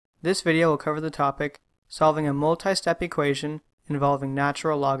This video will cover the topic, solving a multi-step equation involving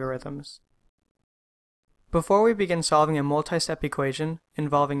natural logarithms. Before we begin solving a multi-step equation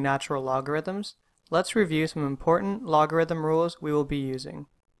involving natural logarithms, let's review some important logarithm rules we will be using.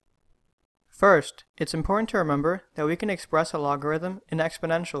 First, it's important to remember that we can express a logarithm in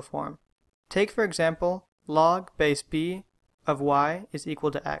exponential form. Take, for example, log base b of y is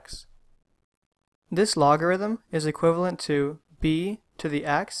equal to x. This logarithm is equivalent to b to the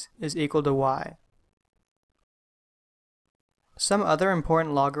x is equal to y. Some other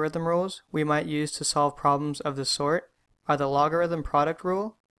important logarithm rules we might use to solve problems of this sort are the logarithm product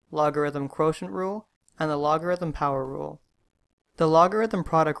rule, logarithm quotient rule, and the logarithm power rule. The logarithm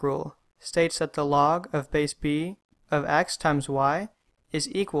product rule states that the log of base b of x times y is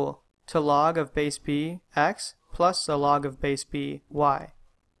equal to log of base b x plus the log of base b y.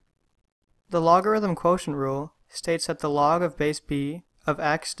 The logarithm quotient rule states that the log of base b of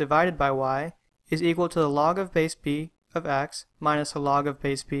x divided by y is equal to the log of base b of x minus the log of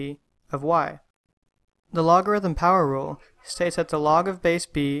base b of y. The logarithm power rule states that the log of base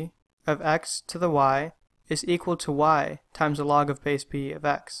b of x to the y is equal to y times the log of base b of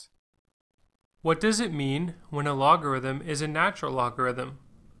x. What does it mean when a logarithm is a natural logarithm?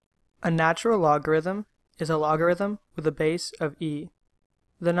 A natural logarithm is a logarithm with a base of e.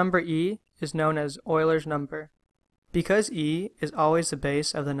 The number e is known as Euler's number. Because e is always the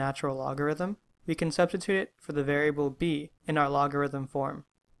base of the natural logarithm, we can substitute it for the variable b in our logarithm form.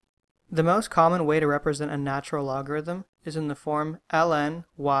 The most common way to represent a natural logarithm is in the form ln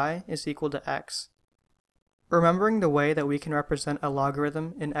y is equal to x. Remembering the way that we can represent a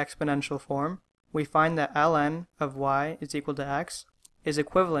logarithm in exponential form, we find that ln of y is equal to x is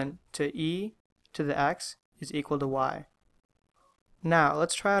equivalent to e to the x is equal to y. Now,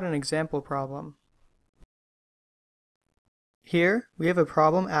 let's try out an example problem. Here, we have a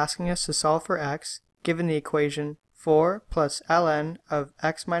problem asking us to solve for x given the equation 4 plus ln of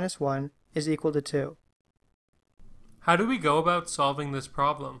x minus 1 is equal to 2. How do we go about solving this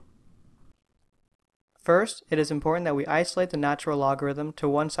problem? First, it is important that we isolate the natural logarithm to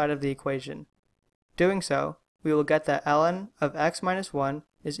one side of the equation. Doing so, we will get that ln of x minus 1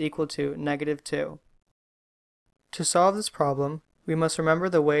 is equal to negative 2. To solve this problem, we must remember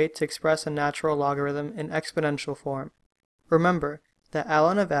the way to express a natural logarithm in exponential form. Remember that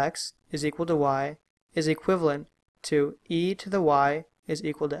ln of x is equal to y is equivalent to e to the y is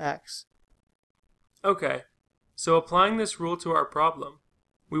equal to x. Okay, so applying this rule to our problem,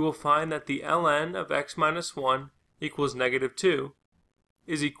 we will find that the ln of x minus 1 equals negative 2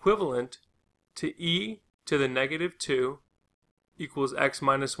 is equivalent to e to the negative 2 equals x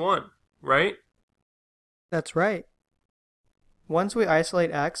minus 1, right? That's right. Once we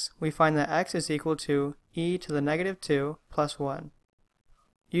isolate x, we find that x is equal to e to the negative 2 plus 1.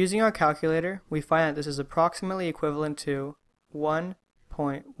 Using our calculator, we find that this is approximately equivalent to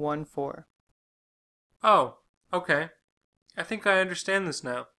 1.14. Oh, okay. I think I understand this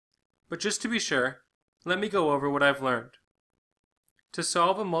now. But just to be sure, let me go over what I've learned. To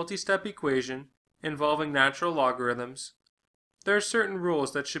solve a multi-step equation involving natural logarithms, there are certain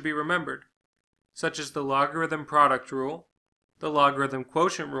rules that should be remembered, such as the logarithm product rule, the logarithm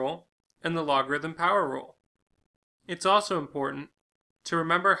quotient rule, and the logarithm power rule. It's also important to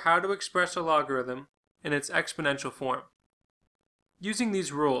remember how to express a logarithm in its exponential form. Using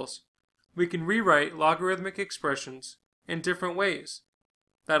these rules, we can rewrite logarithmic expressions in different ways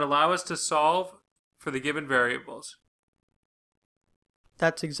that allow us to solve for the given variables.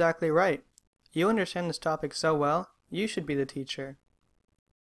 That's exactly right. You understand this topic so well, you should be the teacher.